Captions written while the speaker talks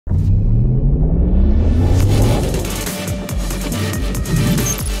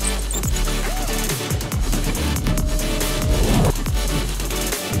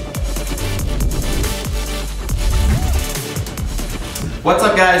What's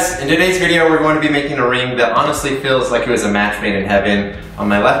up guys? In today's video we're going to be making a ring that honestly feels like it was a match made in heaven. On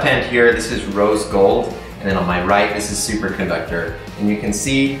my left hand here this is rose gold, and then on my right this is superconductor. And you can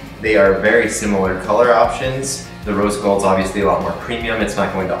see they are very similar color options. The rose gold's obviously a lot more premium, it's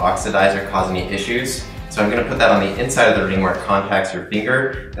not going to oxidize or cause any issues. So I'm going to put that on the inside of the ring where it contacts your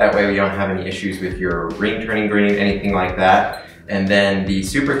finger. That way you don't have any issues with your ring turning green, anything like that. And then the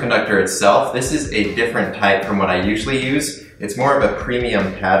superconductor itself, this is a different type from what I usually use. It's more of a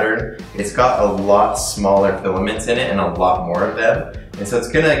premium pattern. It's got a lot smaller filaments in it and a lot more of them. And so it's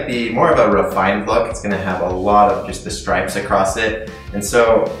gonna be more of a refined look. It's gonna have a lot of just the stripes across it. And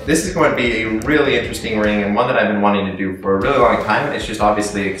so this is going to be a really interesting ring and one that I've been wanting to do for a really long time. It's just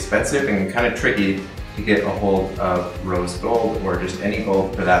obviously expensive and kind of tricky to get a hold of rose gold or just any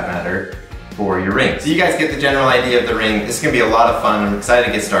gold for that matter for your ring. So you guys get the general idea of the ring. This is gonna be a lot of fun. I'm excited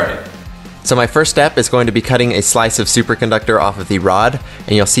to get started. So my first step is going to be cutting a slice of superconductor off of the rod,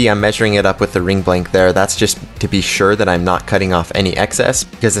 and you'll see I'm measuring it up with the ring blank there. That's just to be sure that I'm not cutting off any excess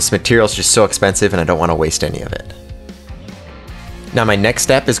because this material is just so expensive and I don't want to waste any of it. Now my next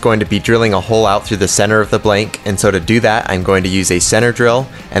step is going to be drilling a hole out through the center of the blank, and so to do that I'm going to use a center drill,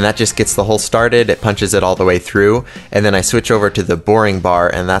 and that just gets the hole started, it punches it all the way through, and then I switch over to the boring bar,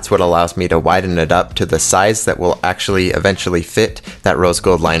 and that's what allows me to widen it up to the size that will actually eventually fit that rose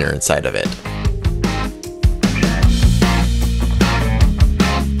gold liner inside of it.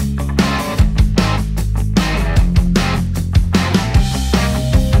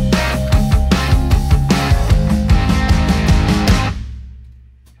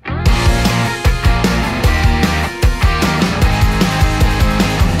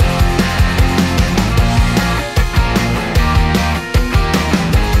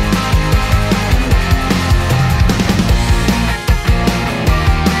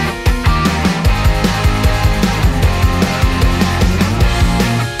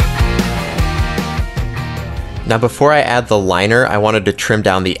 Now before I add the liner, I wanted to trim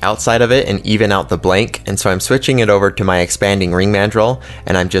down the outside of it and even out the blank, and so I'm switching it over to my expanding ring mandrel,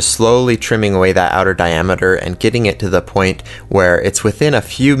 and I'm just slowly trimming away that outer diameter and getting it to the point where it's within a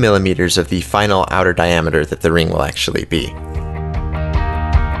few millimeters of the final outer diameter that the ring will actually be.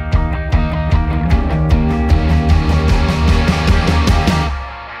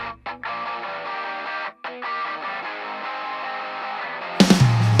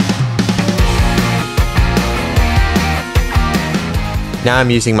 Now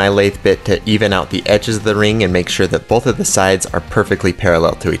I'm using my lathe bit to even out the edges of the ring and make sure that both of the sides are perfectly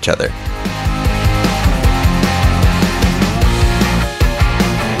parallel to each other.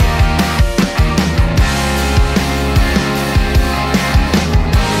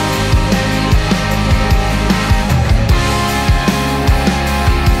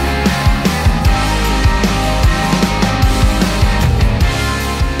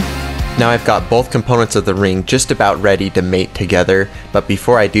 Now I've got both components of the ring just about ready to mate together, but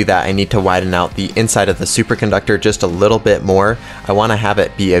before I do that I need to widen out the inside of the superconductor just a little bit more. I want to have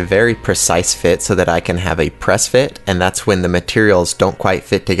it be a very precise fit so that I can have a press fit, and that's when the materials don't quite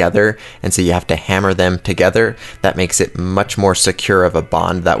fit together and so you have to hammer them together. That makes it much more secure of a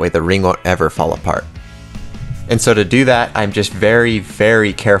bond, that way the ring won't ever fall apart. And so to do that, I'm just very,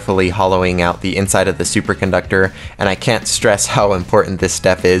 very carefully hollowing out the inside of the superconductor, and I can't stress how important this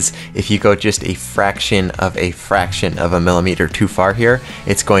step is. If you go just a fraction of a millimeter too far here,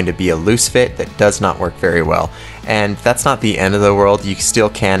 it's going to be a loose fit that does not work very well. And that's not the end of the world. You still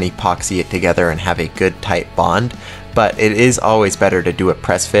can epoxy it together and have a good tight bond, but it is always better to do a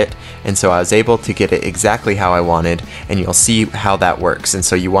press fit, and so I was able to get it exactly how I wanted, and you'll see how that works. And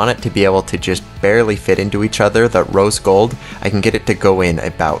so you want it to be able to just barely fit into each other. The rose gold, I can get it to go in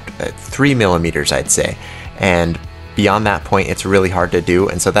about 3 millimeters I'd say, and beyond that point it's really hard to do,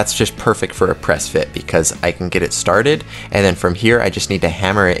 and so that's just perfect for a press fit because I can get it started, and then from here I just need to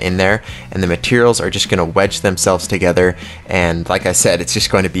hammer it in there, and the materials are just going to wedge themselves together, and like I said, it's just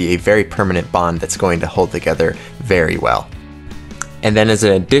going to be a very permanent bond that's going to hold together very well. And then as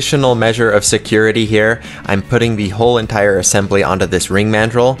an additional measure of security here, I'm putting the whole entire assembly onto this ring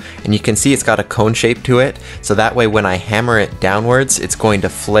mandrel, and you can see it's got a cone shape to it, so that way when I hammer it downwards, it's going to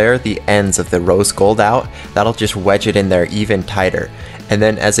flare the ends of the rose gold out. That'll just wedge it in there even tighter. And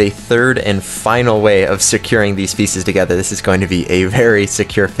then as a third and final way of securing these pieces together, this is going to be a very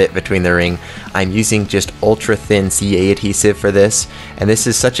secure fit between the ring. I'm using just ultra thin CA adhesive for this, and this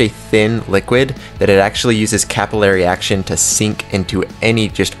is such a thin liquid that it actually uses capillary action to sink into any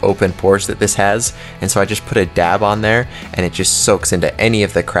just open pores that this has. And so I just put a dab on there and it just soaks into any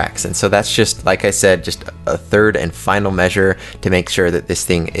of the cracks. And so that's just, like I said, just a third and final measure to make sure that this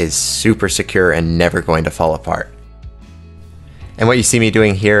thing is super secure and never going to fall apart. And what you see me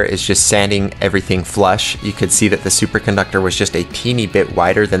doing here is just sanding everything flush. You could see that the superconductor was just a teeny bit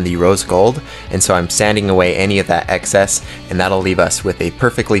wider than the rose gold, and so I'm sanding away any of that excess, and that'll leave us with a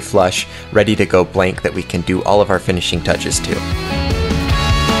perfectly flush, ready to go blank that we can do all of our finishing touches to.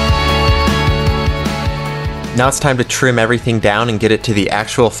 Now it's time to trim everything down and get it to the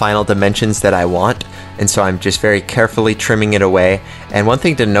actual final dimensions that I want. And so I'm just very carefully trimming it away. And one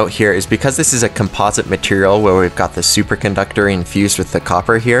thing to note here is because this is a composite material where we've got the superconductor infused with the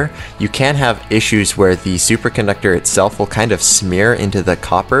copper here, you can have issues where the superconductor itself will kind of smear into the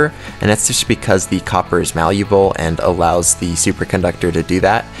copper, and that's just because the copper is malleable and allows the superconductor to do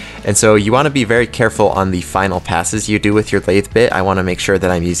that. And so you want to be very careful on the final passes you do with your lathe bit. I want to make sure that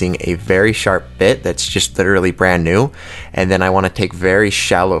I'm using a very sharp bit that's just literally brand new, and then I want to take very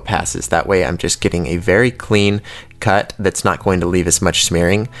shallow passes. That way I'm just getting a very clean cut that's not going to leave as much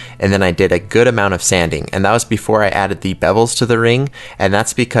smearing. And then I did a good amount of sanding, and that was before I added the bevels to the ring, and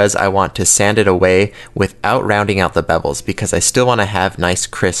that's because I want to sand it away without rounding out the bevels, because I still want to have nice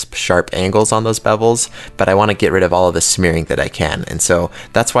crisp sharp angles on those bevels, but I want to get rid of all of the smearing that I can. And so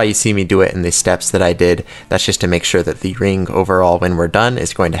that's why you see me do it in the steps that I did. That's just to make sure that the ring overall when we're done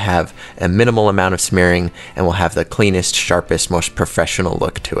is going to have a minimal amount of smearing and will have the cleanest, sharpest, most professional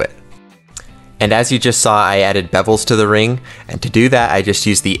look to it. And as you just saw, I added bevels to the ring, and to do that I just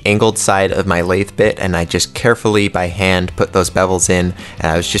used the angled side of my lathe bit, and I just carefully by hand put those bevels in,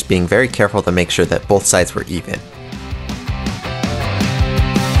 and I was just being very careful to make sure that both sides were even.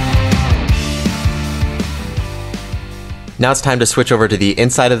 Now it's time to switch over to the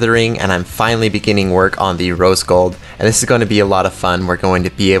inside of the ring, and I'm finally beginning work on the rose gold, and this is going to be a lot of fun. We're going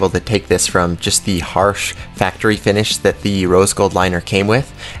to be able to take this from just the harsh factory finish that the rose gold liner came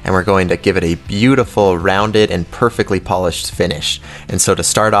with, and we're going to give it a beautiful, rounded, and perfectly polished finish. And so to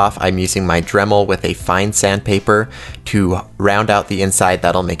start off, I'm using my Dremel with a fine sandpaper to round out the inside.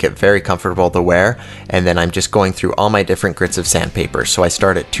 That'll make it very comfortable to wear, and then I'm just going through all my different grits of sandpaper. So I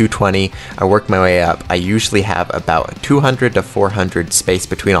start at 220, I work my way up. I usually have about 200 to 400 space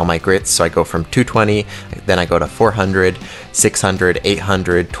between all my grits, so I go from 220, then I go to 400, 600,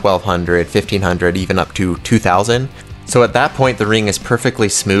 800, 1200, 1500, even up to 2000. So at that point the ring is perfectly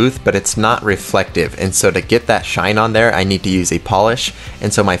smooth, but it's not reflective, and so to get that shine on there I need to use a polish.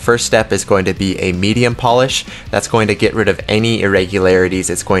 And so my first step is going to be a medium polish. That's going to get rid of any irregularities.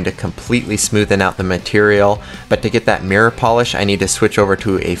 It's going to completely smoothen out the material. But to get that mirror polish I need to switch over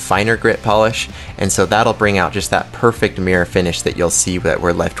to a finer grit polish, and so that'll bring out just that perfect mirror finish that you'll see that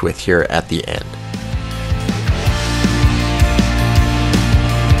we're left with here at the end.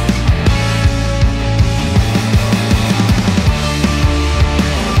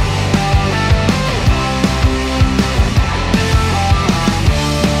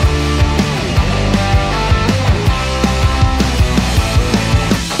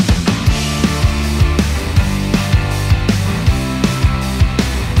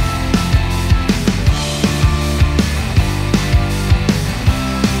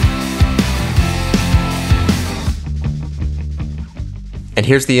 And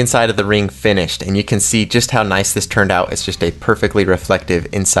here's the inside of the ring finished, and you can see just how nice this turned out. It's just a perfectly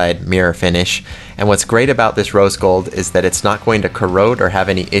reflective inside mirror finish. And what's great about this rose gold is that it's not going to corrode or have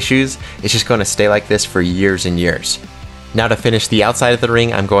any issues. It's just going to stay like this for years and years. Now to finish the outside of the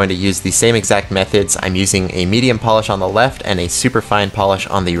ring, I'm going to use the same exact methods. I'm using a medium polish on the left and a super fine polish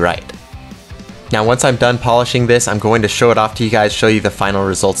on the right. Now once I'm done polishing this, I'm going to show it off to you guys, show you the final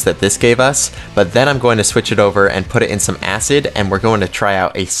results that this gave us, but then I'm going to switch it over and put it in some acid, and we're going to try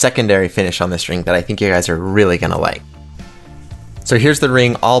out a secondary finish on this ring that I think you guys are really gonna like. So here's the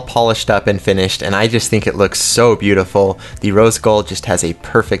ring all polished up and finished, and I just think it looks so beautiful. The rose gold just has a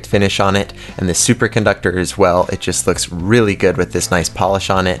perfect finish on it, and the superconductor as well. It just looks really good with this nice polish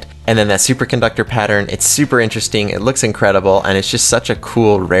on it. And then that superconductor pattern, it's super interesting, it looks incredible, and it's just such a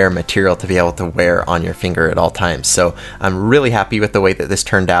cool, rare material to be able to wear on your finger at all times. So I'm really happy with the way that this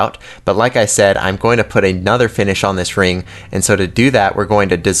turned out. But like I said, I'm going to put another finish on this ring, and so to do that, we're going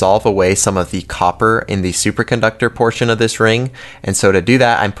to dissolve away some of the copper in the superconductor portion of this ring. And so to do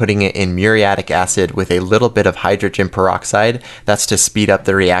that, I'm putting it in muriatic acid with a little bit of hydrogen peroxide. That's to speed up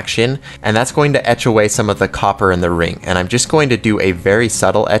the reaction, and that's going to etch away some of the copper in the ring. And I'm just going to do a very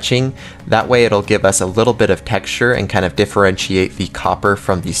subtle etching. That way it'll give us a little bit of texture and kind of differentiate the copper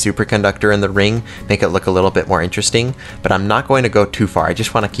from the superconductor in the ring, make it look a little bit more interesting. But I'm not going to go too far. I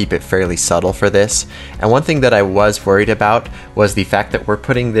just want to keep it fairly subtle for this. And one thing that I was worried about was the fact that we're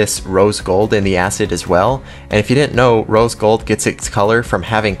putting this rose gold in the acid as well. And if you didn't know, rose gold gets its color from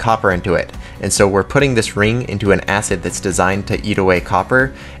having copper into it. And so we're putting this ring into an acid that's designed to eat away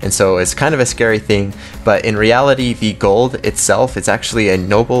copper. And so it's kind of a scary thing, but in reality, the gold itself is actually a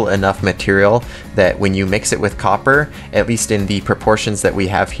noble enough material that when you mix it with copper, at least in the proportions that we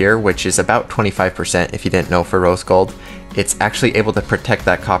have here, which is about 25% if you didn't know for rose gold, it's actually able to protect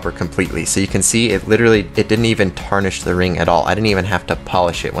that copper completely. So you can see it didn't even tarnish the ring at all. I didn't even have to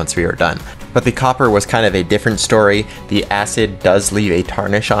polish it once we were done. But the copper was kind of a different story. The acid does leave a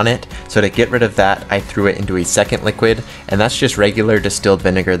tarnish on it. So to get rid of that, I threw it into a second liquid, and that's just regular distilled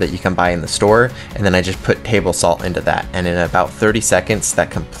vinegar that you can buy in the store. And then I just put table salt into that. And in about 30 seconds, that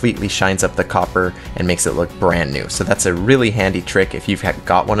completely shines up the copper and makes it look brand new. So that's a really handy trick if you've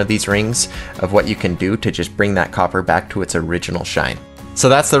got one of these rings, of what you can do to just bring that copper back to its original shine. So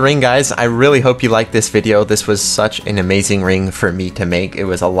that's the ring, guys. I really hope you liked this video. This was such an amazing ring for me to make. It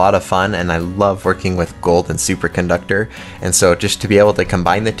was a lot of fun, and I love working with gold and superconductor. And so just to be able to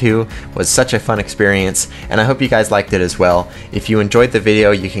combine the two was such a fun experience, and I hope you guys liked it as well. If you enjoyed the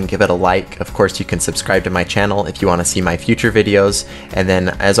video, you can give it a like. Of course, you can subscribe to my channel if you want to see my future videos. And then,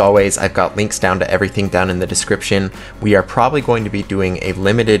 as always, I've got links down to everything down in the description. We are probably going to be doing a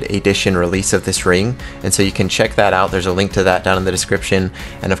limited edition release of this ring, and so you can check that out. There's a link to that down in the description.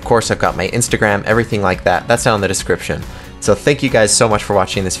 And of course, I've got my Instagram, everything like that. That's down in the description. So thank you guys so much for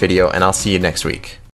watching this video, and I'll see you next week.